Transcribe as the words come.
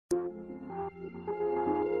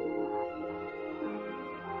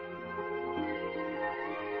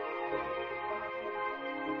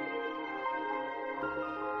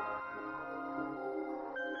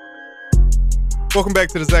Welcome back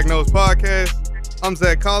to the Zach Knows Podcast. I'm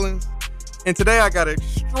Zach Collins, and today I got an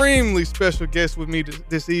extremely special guest with me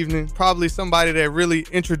this evening. Probably somebody that really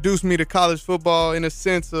introduced me to college football in a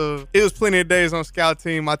sense of, it was plenty of days on scout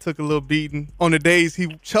team I took a little beating. On the days he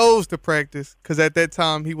chose to practice, because at that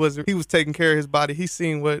time he was taking care of his body. He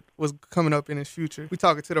seen what was coming up in his future. We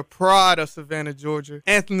talking to the pride of Savannah, Georgia,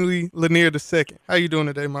 Anthony Lanier II. How you doing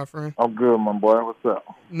today, my friend? I'm good, my boy. What's up?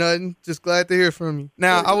 Nothing. Just glad to hear from you.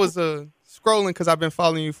 Now, I was scrolling because I've been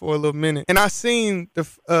following you for a little minute, and I seen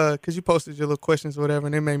because you posted your little questions or whatever,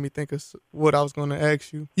 and it made me think of what I was going to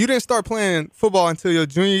ask you. You didn't start playing football until your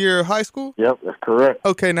junior year of high school? Yep, that's correct.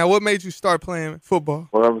 Okay, now what made you start playing football?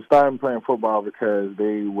 Well, I was starting playing football because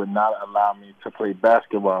they would not allow me to play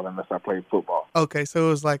basketball unless I played football. Okay, so it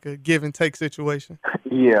was like a give and take situation.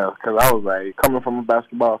 Yeah, because I was like, coming from a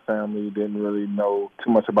basketball family, didn't really know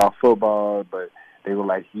too much about football, but they were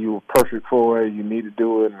like, you were perfect for it, you need to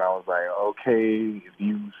do it. And I was like, okay, if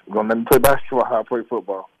you going to let me play basketball, I'll play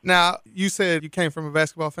football. Now, you said you came from a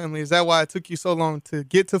basketball family. Is that why it took you so long to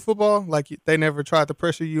get to football? Like, they never tried to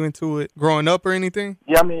pressure you into it growing up or anything?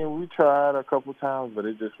 Yeah, I mean, we tried a couple times, but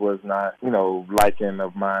it just was not, liking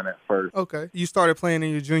of mine at first. Okay. You started playing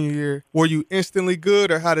in your junior year. Were you instantly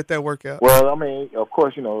good, or how did that work out? Well, I mean, of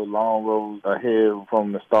course, long roads ahead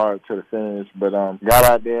from the start to the finish. But got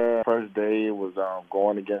out there, first day, it was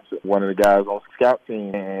going against one of the guys on the scout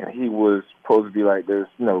team, and he was supposed to be like this,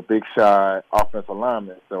 big shot offensive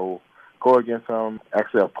lineman. So go against him.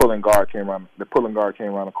 Actually, the pulling guard came around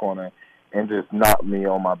the corner and just knocked me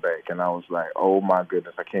on my back. And I was like, oh, my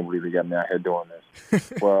goodness, I can't believe he got me out here doing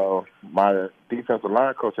this. Well, my defensive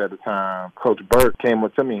line coach at the time, Coach Burke, came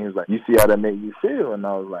up to me and he was like, you see how that made you feel? And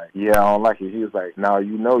I was like, yeah, I don't like it. He was like, now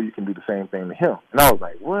you can do the same thing to him. And I was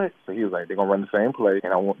like, what? So he was like, they're going to run the same play,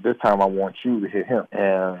 and this time I want you to hit him.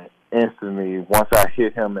 And instantly, once I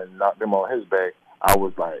hit him and knocked him on his back, I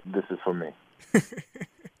was like, this is for me.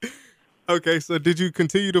 Okay, so did you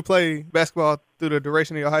continue to play basketball through the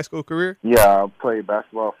duration of your high school career? Yeah, I played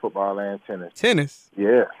basketball, football, and tennis. Tennis?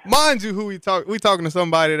 Yeah. Mind you, we talking to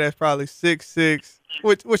somebody that's probably 6'6".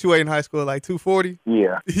 What you weigh in high school, like 240?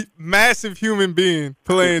 Yeah. Massive human being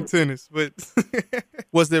playing tennis. But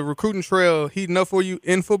was the recruiting trail heating up for you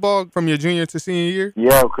in football from your junior to senior year?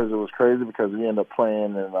 Yeah, because it was crazy because we ended up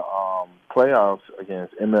playing in the playoffs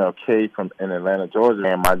against MLK in Atlanta, Georgia.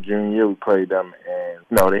 And my junior year, we played them, and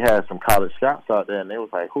they had some college scouts out there, and they was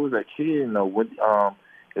like, "Who's that kid?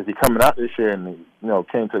 Is he coming out this year?" And he,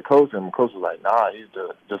 came to the coach, and the coach was like, "Nah, he's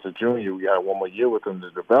just a junior. We got one more year with him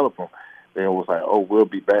to develop him." Then it was like, "Oh, we'll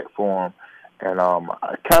be back for him." And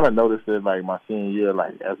I kind of noticed it like my senior year,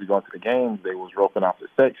 like as we go into the games, they was roping off the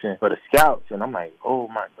section for the scouts, and I'm like, oh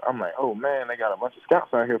man, they got a bunch of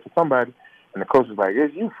scouts out here for somebody. And the coach was like,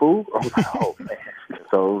 it's you, fool. I was like, oh, man.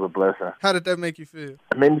 So it was a blessing. How did that make you feel?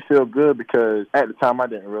 It made me feel good because at the time I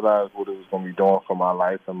didn't realize what it was going to be doing for my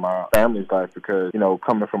life and my family's life because,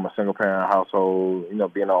 coming from a single-parent household,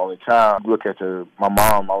 being the only child, look at my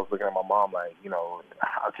mom. I was looking at my mom like,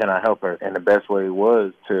 how can I help her? And the best way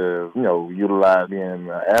was to, utilize being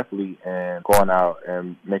an athlete and going out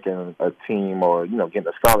and making a team or, getting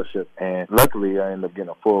a scholarship. And luckily, I ended up getting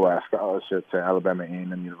a full-ride scholarship to Alabama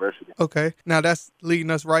A&M University. Okay. Now, that's leading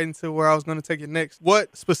us right into where I was going to take it next.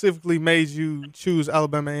 What specifically made you choose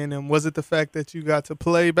Alabama A&M? Was it the fact that you got to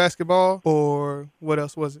play basketball, or what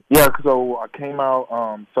else was it? Yeah, so I came out,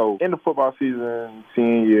 in the football season,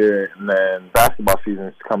 senior year, and then basketball season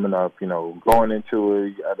is coming up, going into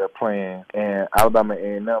it, they're playing, and Alabama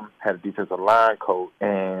A&M had a defensive line coach,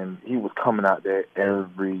 and he was coming out there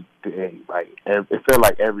every day. It felt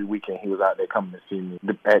like every weekend he was out there coming to see me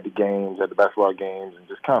at the games, at the basketball games, and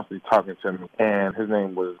just constantly talking to me. And his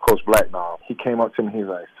name was Coach Blacknall. He came up to me, he's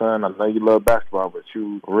like, son, I know you love basketball, but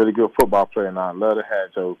you a really good football player, and I love to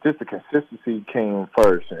have. So just the consistency came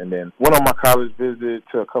first. And then went on my college visit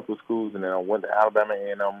to a couple of schools, and then I went to Alabama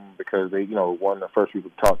A&M because they, one of the first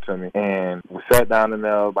people to talk to me. And we sat down in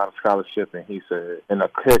there about a scholarship, and he said, and the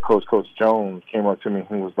head coach, Coach Jones, came up to me, and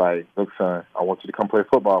he was like, look, son, I want you to come play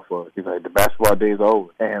football for us. He's like, the basketball days are over.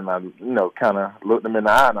 And I, kind of looked him in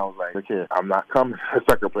the eye, and I was like, look here, I'm not coming so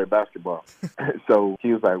I can play basketball. So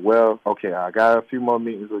he was like, well, okay, I got a few more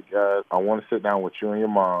meetings with guys. I want to sit down with you and your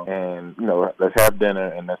mom and, let's have dinner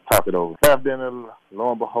and let's talk it over. Have dinner,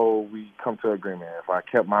 lo and behold, we come to agreement. If I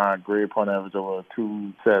kept my grade point average over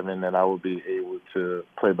 2.7, then I would be able to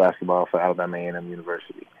play basketball for Alabama A&M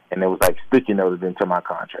University. And it was like sticky noted into my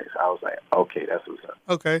contract. So I was like, okay, that's what's up.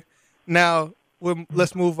 Okay. Now,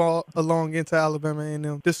 let's move along into Alabama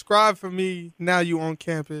A&M. Describe for me, now you on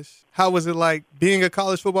campus, how was it like being a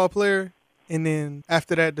college football player And then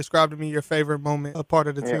after that, describe to me your favorite moment, a part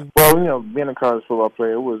of the team. Well, being a college football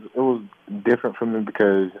player, it was different for me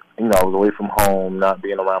because, I was away from home, not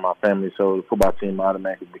being around my family, so the football team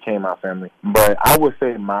automatically became my family. But I would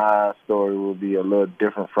say my story would be a little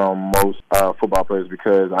different from most football players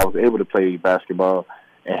because I was able to play basketball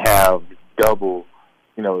and have double,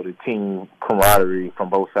 the team camaraderie from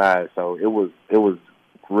both sides. So it was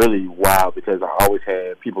really wild because I always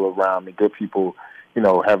had people around me, good people,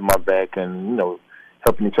 having my back and,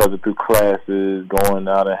 helping each other through classes, going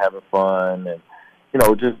out and having fun and,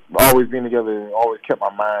 just always being together and always kept my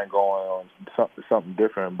mind going on something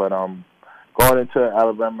different. But going into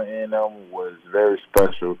Alabama A&M was very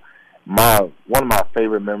special. One of my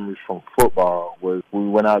favorite memories from football was we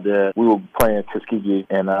went out there. We were playing Tuskegee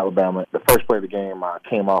in Alabama. The first play of the game, I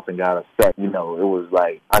came off and got a sack. It was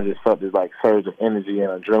like I just felt this like surge of energy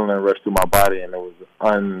and adrenaline rush through my body, and it was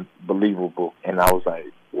unbelievable. And I was like,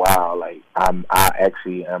 wow, like I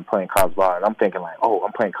actually am playing college ball, and I'm thinking like, oh,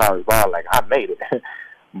 I'm playing college ball, like I made it.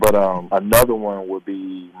 But another one would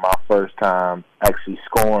be my first time actually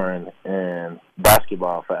scoring in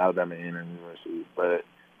basketball for Alabama A&M University, but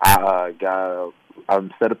I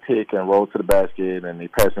set a pick and rolled to the basket, and they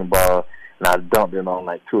passed me the ball, and I dumped it on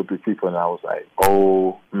like 2 or 3 people, and I was like,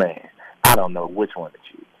 oh, man, I don't know which one to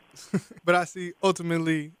choose. But I see,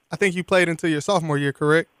 ultimately, I think you played until your sophomore year,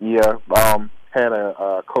 correct? Yeah. Had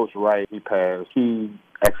a Coach Wright, he passed. He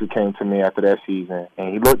actually came to me after that season,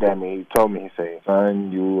 and he looked at me, he told me, he said,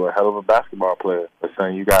 son, you a hell of a basketball player, but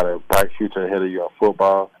son, you got a bright future ahead of you in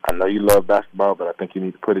football. I know you love basketball, but I think you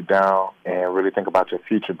need to put it down and really think about your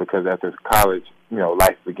future because after college,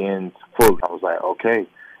 life begins fully. I was like, okay.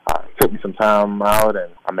 It took me some time out,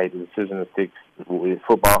 and I made the decision to stick with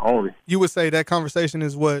football only. You would say that conversation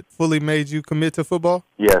is what fully made you commit to football?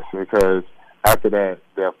 Yes, because after that,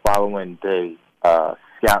 the following day,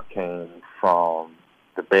 scout came from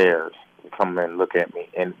the Bears to come and look at me,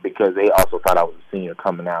 and because they also thought I was a senior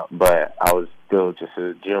coming out, but I was still just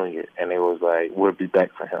a junior, and it was like, we'll be back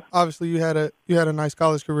for him. Obviously, you had a nice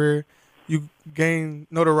college career. You gained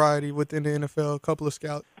notoriety within the NFL, a couple of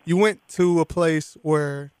scouts. You went to a place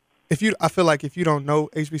where I feel like if you don't know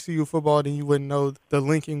HBCU football, then you wouldn't know the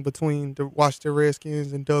linking between the Washington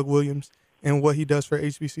Redskins and Doug Williams and what he does for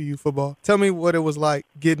HBCU football. Tell me what it was like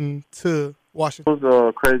getting to Washington. It was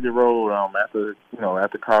a crazy road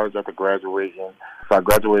after college, after graduating. So I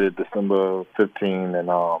graduated December 15 and,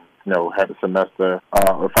 had the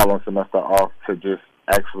following semester off to just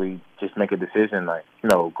make a decision, like,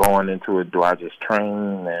 going into it, do I just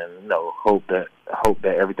train and, hope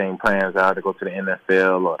that everything plans out to go to the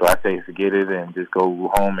NFL, or do I say forget it and just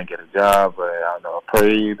go home and get a job? But I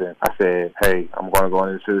prayed and I said, hey, I'm going to go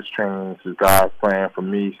into this training. This is God's plan for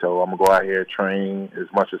me, so I'm going to go out here, train as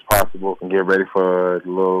much as possible and get ready for the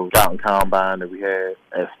little scouting combine that we had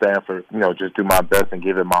at Stanford, just do my best and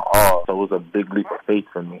give it my all. So it was a big leap of faith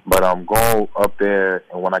for me. But I'm going up there,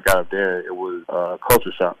 and when I got up there, it was a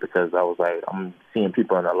culture shock because I was like, I'm seeing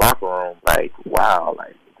people in the locker room like, wow,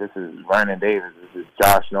 like, this is Vernon Davis, this is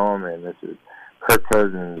Josh Norman, this is Kirk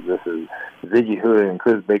Cousins, this is Ziggy Hood and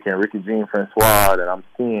Chris Baker and Ricky Jean Francois that I'm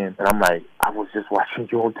seeing. And I'm like, I was just watching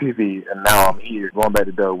you on TV, and now I'm here. Going back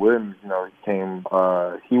to Doug Williams,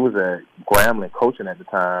 he was at Grambling coaching at the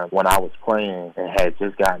time when I was playing and had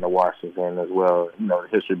just gotten to Washington as well. The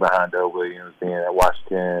history behind Doug Williams being at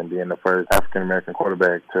Washington, being the first African-American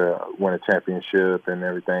quarterback to win a championship and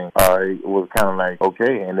everything. It was kind of like,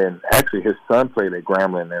 okay. And then actually his son played at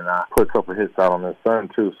Grambling, and I put a couple of hits out on his son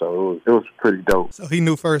too, so it was pretty dope. So he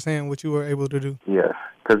knew firsthand what you were able to do? Yes.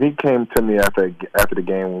 Because he came to me after the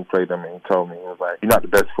game when we played them, and he told me, he was like, you're not the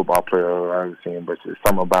best football player I've ever seen, but there's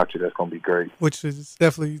something about you that's going to be great. Which is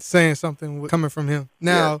definitely saying something coming from him.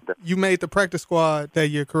 Now, you made the practice squad that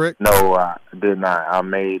year, correct? No, I did not. I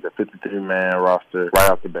made the 53-man roster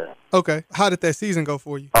right off the bat. Okay. How did that season go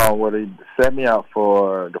for you? Well, they set me out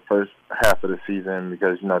for the first half of the season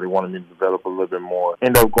because, they wanted me to develop a little bit more. They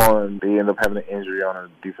ended up having an injury on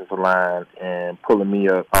the defensive line and pulling me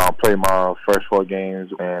up, played my first 4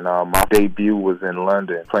 games, and my debut was in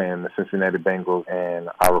London playing the Cincinnati Bengals, and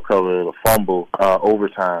I recovered a fumble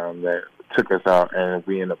overtime that took us out, and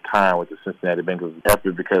we ended up tying with the Cincinnati Bengals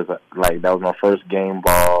after because that was my first game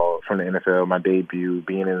ball from the NFL, my debut,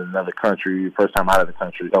 being in another country, first time out of the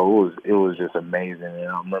country. So it was just amazing, and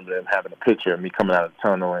I remember them having a picture of me coming out of the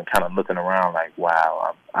tunnel and kind of looking around like,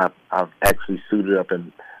 wow, I've actually suited up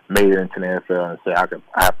and made it into the NFL and said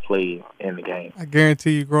I played in the game. I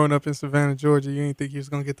guarantee you, growing up in Savannah, Georgia, you didn't think you was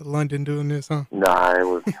gonna get to London doing this, huh? Nah, it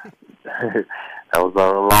was. That was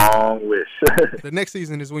a long wish. The next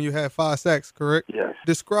season is when you had 5 sacks, correct? Yes.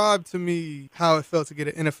 Describe to me how it felt to get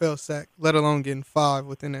an NFL sack, let alone getting 5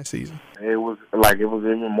 within that season. It was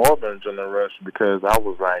even more than adrenaline rush because I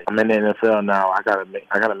was like, I'm in the NFL now. I gotta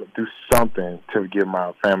do something to give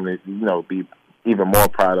my family, be even more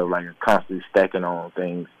proud of, like, constantly stacking on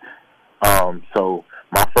things. So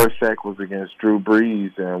my first sack was against Drew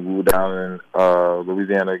Brees, and we were down in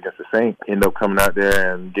Louisiana against the Saints. Ended up coming out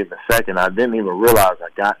there and getting a sack, and I didn't even realize I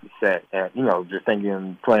got the sack. And, just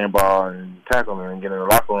thinking playing ball and tackling and getting in the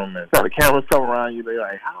locker room, and the cameras come around you, they're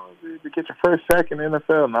like, how is it to get your first sack in the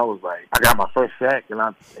NFL? And I was like, I got my first sack, and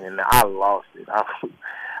I lost it.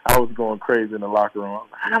 I was going crazy in the locker room. I was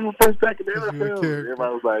like, I got my first sack in the NFL.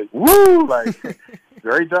 Everybody was like, woo, like,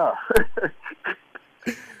 great job.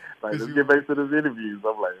 Like, let's get back to those interviews.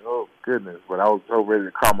 I'm like, oh, goodness. But I was so ready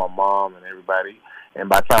to call my mom and everybody. And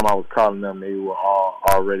by the time I was calling them, they were all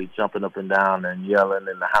already jumping up and down and yelling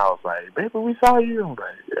in the house, like, baby, we saw you. I'm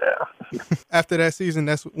like, yeah. After that season,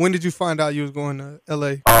 when did you find out you was going to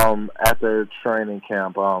L.A.? After training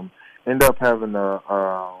camp, ended up having a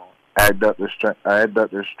adductor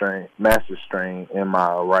strain, massive strain in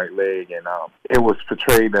my right leg. And it was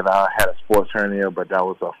portrayed that I had a sports hernia, but that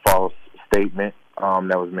was a false statement.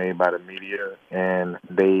 That was made by the media, and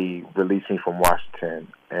they released me from Washington.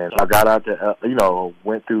 And I got out there,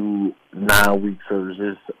 went through 9 weeks of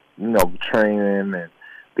just, training and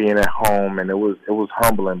being at home, and it was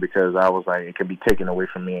humbling because I was like, it could be taken away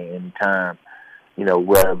from me at any time,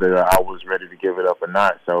 whether I was ready to give it up or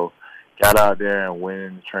not. So got out there and went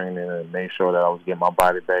into training and made sure that I was getting my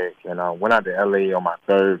body back. And went out to L.A. on my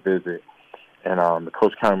 3rd visit, and the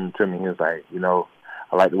coach came to me, he was like,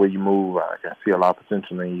 I like the way you move. I can see a lot of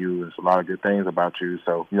potential in you. There's a lot of good things about you.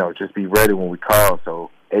 So, just be ready when we call.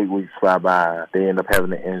 So 8 weeks fly by. They end up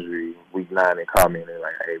having an injury. Week 9, they call me and they're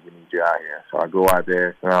like, hey, we need you out here. So I go out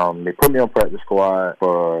there. They put me on practice squad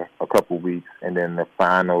for a couple of weeks. And then the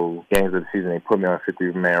final games of the season, they put me on a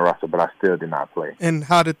 50-man roster, but I still did not play. And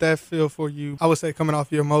how did that feel for you? I would say coming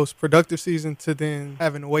off your most productive season to then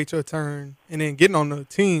having to wait your turn and then getting on the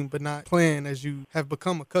team but not playing as you have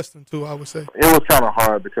become accustomed to, I would say. It was kind of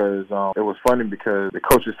hard because it was funny because the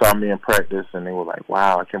coaches saw me in practice and they were like,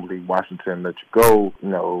 wow, I can't believe Washington let you go.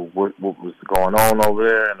 What was going on over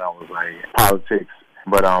there? And I was like, politics.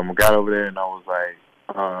 But got over there and I was like,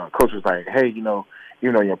 coach was like, hey, even though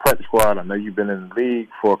you're in practice squad, I know you've been in the league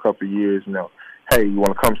for a couple of years, hey, you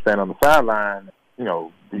want to come stand on the sideline,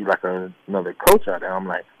 be like another coach out there? I'm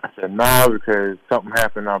like, I said, no, because something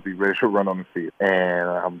happened, I'll be ready to run on the field and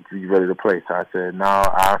I'll be ready to play. So I said, no,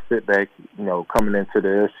 I'll sit back. Coming into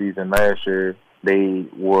the season last year, they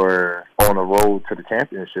were on the road to the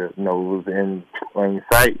championship. It was in plain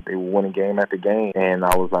sight. They were winning game after game. And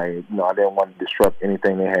I was like, I didn't want to disrupt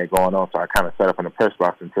anything they had going on. So I kind of sat up in the press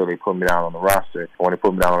box until they put me down on the roster. When they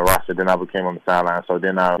put me down on the roster, then I became on the sideline. So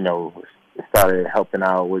then I, started helping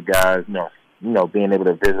out with guys, being able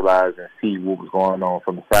to visualize and see what was going on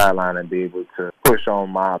from the sideline and be able to push on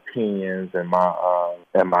my opinions and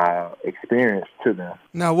my experience to them.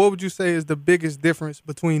 Now, what would you say is the biggest difference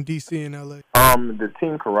between DC and LA? The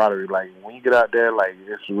team camaraderie. Like, when you get out there, like,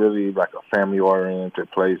 it's really like a family-oriented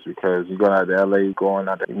place because you go out to LA, going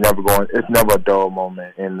out there, it's never a dull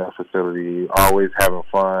moment in the facility. Always having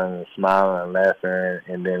fun and smiling and laughing.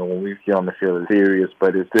 And then when we get on the field, it's serious,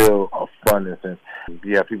 but it's still a fun sense.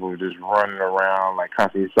 You have people just running around like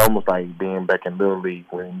constantly. It's almost like being back in Little League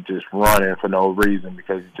when you're just running for no reason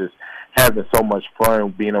because you're just having so much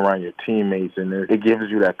fun being around your teammates, and it gives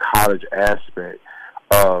you that college aspect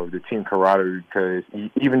of the team camaraderie because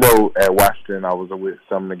even though at Washington I was with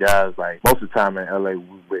some of the guys, like most of the time in LA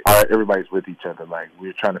everybody's with each other. Like,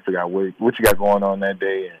 we're trying to figure out what you got going on that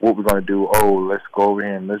day and what we're going to do. Oh, let's go over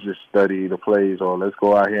here and let's just study the plays, or let's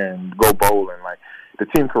go out here and go bowling. Like, the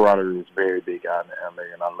team camaraderie is very big out in LA,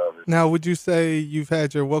 and I love it. Now, would you say you've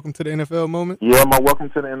had your welcome to the NFL moment? Yeah, my welcome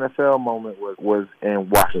to the NFL moment was in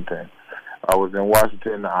Washington. I was in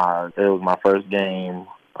Washington. It was my first game.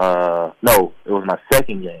 No, it was my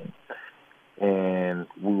second game. And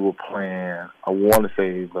we were playing, I want to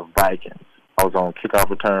say, the Vikings. I was on kickoff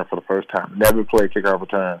return for the first time. Never played kickoff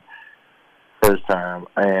return first time.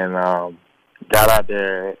 And got out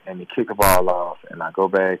there, and they kicked the ball off, and I go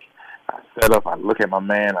back. I set up, I look at my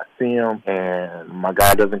man, I see him, and my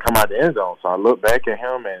guy doesn't come out the end zone. So I look back at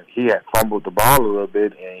him, and he had fumbled the ball a little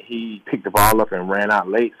bit, and he picked the ball up and ran out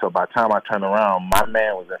late. So by the time I turned around, my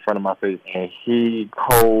man was in front of my face, and he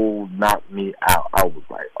cold knocked me out. I was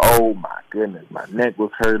like, oh, my goodness. My neck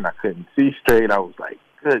was hurting. I couldn't see straight. I was like,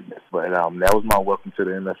 goodness. But that was my welcome to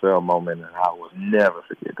the NFL moment, and I will never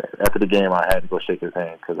forget that. After the game, I had to go shake his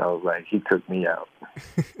hand because I was like, he took me out.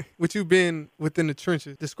 With you being within the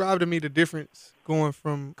trenches, describe to me the difference going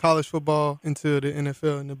from college football into the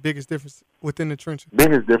NFL and the biggest difference within the trenches.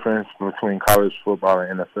 Biggest difference between college football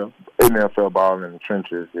and NFL ball in the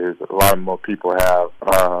trenches is a lot more people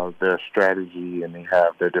have their strategy and they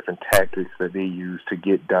have their different tactics that they use to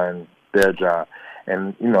get done their job.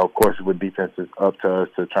 And, of course, with defense, it's up to us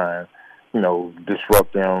to try and,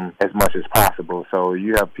 disrupt them as much as possible. So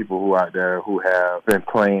you have people who out there who have been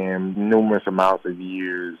playing numerous amounts of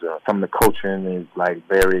years. Some of the coaching is,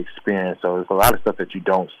 very experienced. So there's a lot of stuff that you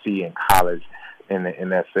don't see in college in the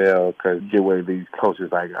NFL because you get with these coaches.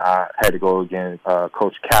 Like I had to go against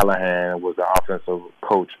Coach Callahan, was the offensive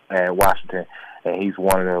coach at Washington. And he's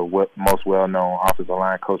one of the most well-known offensive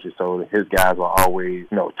line coaches. So his guys are always,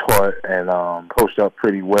 taught and coached up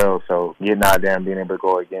pretty well. So getting out there and being able to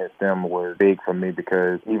go against them was big for me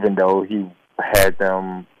because even though he had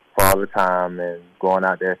them for all the time and going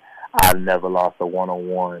out there, I never lost a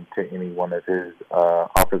one-on-one to any one of his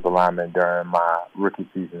offensive linemen during my rookie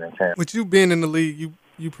season in camp. With you being in the league,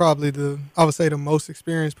 you probably the most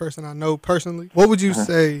experienced person I know personally. What would you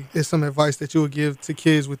say is some advice that you would give to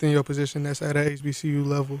kids within your position that's at a HBCU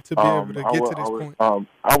level to be able to get to this point?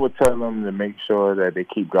 I would tell them to make sure that they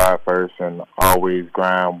keep God first and always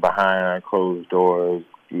grind behind closed doors,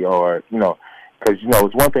 or, because,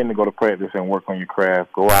 it's one thing to go to practice and work on your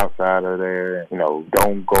craft. Go outside of there.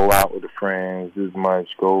 Don't go out with the friends as much.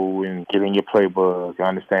 Go and get in your playbook.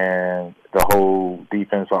 Understand the whole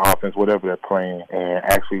defense or offense, whatever they're playing, and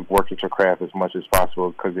actually work at your craft as much as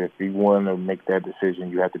possible. Because if you want to make that decision,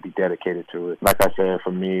 you have to be dedicated to it. Like I said,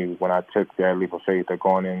 for me, when I took that leap of faith of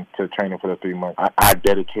going into training for the 3 months, I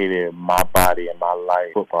dedicated my body and my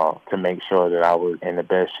life football to make sure that I was in the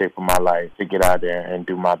best shape of my life to get out there and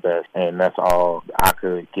do my best. And that's all I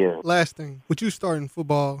could give. Last thing, with you starting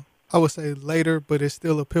football, I would say later, but it's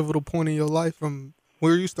still a pivotal point in your life from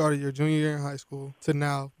where you started your junior year in high school to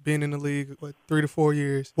now being in the league, 3 to 4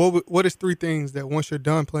 years. What is 3 things that once you're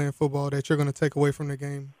done playing football that you're going to take away from the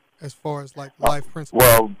game as far as life principles?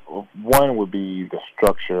 Well, one would be the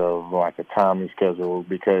structure of a timing schedule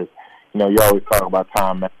because, you always talk about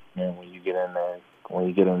time management when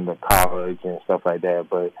you get into college and stuff like that.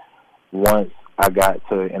 But once I got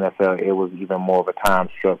to NFL, it was even more of a time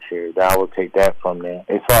structure. That I would take that from there.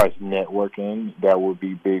 As far as networking, that would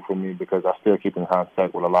be big for me because I still keep in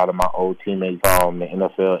contact with a lot of my old teammates from the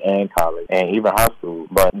NFL and college and even high school.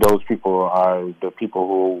 But those people are the people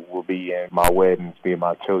who will be in my weddings, be in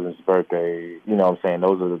my children's birthday. You know what I'm saying?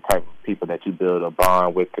 Those are the type of people that you build a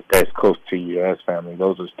bond with that's close to you as family.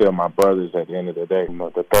 Those are still my brothers at the end of the day.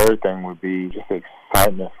 The third thing would be just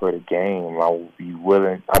excitement for the game. I will be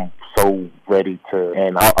willing. I'm so ready to,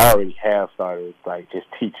 and I already have started just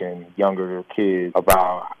teaching younger kids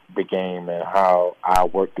about the game and how I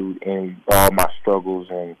work through all my struggles,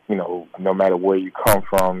 and no matter where you come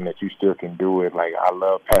from, that you still can do it. I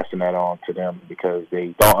love passing that on to them because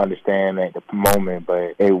they don't understand at the moment,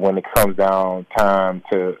 but when it comes down time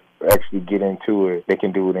to actually get into it, they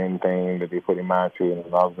can do anything that they put in mind to, and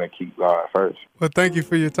as long as they keep God first. Well, thank you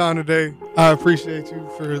for your time today. I appreciate you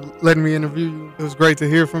for letting me interview you. It was great to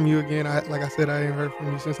hear from you again. Like I said, I ain't heard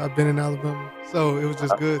from you since I've been in Alabama, so it was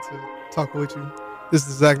just good to talk with you. This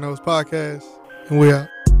is the Zach Knows Podcast, and we out.